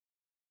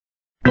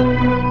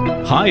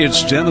Hi,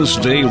 it's Dennis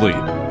Daly.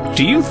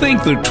 Do you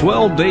think the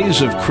 12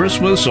 days of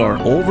Christmas are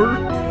over?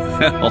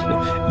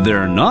 Well,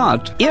 they're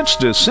not. It's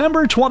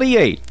December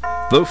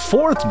 28th, the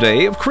fourth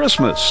day of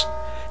Christmas.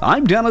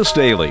 I'm Dennis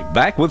Daly,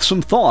 back with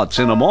some thoughts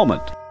in a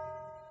moment.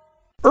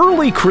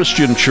 Early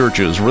Christian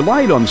churches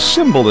relied on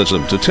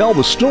symbolism to tell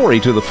the story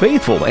to the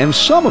faithful, and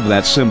some of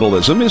that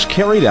symbolism is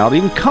carried out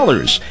in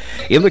colors.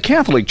 In the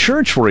Catholic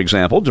Church, for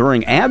example,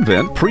 during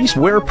Advent, priests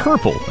wear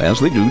purple, as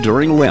they do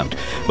during Lent.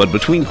 But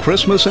between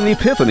Christmas and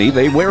Epiphany,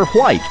 they wear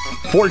white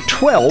for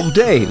 12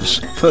 days.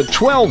 The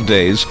 12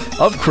 days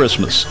of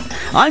Christmas.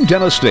 I'm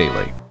Dennis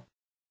Daly.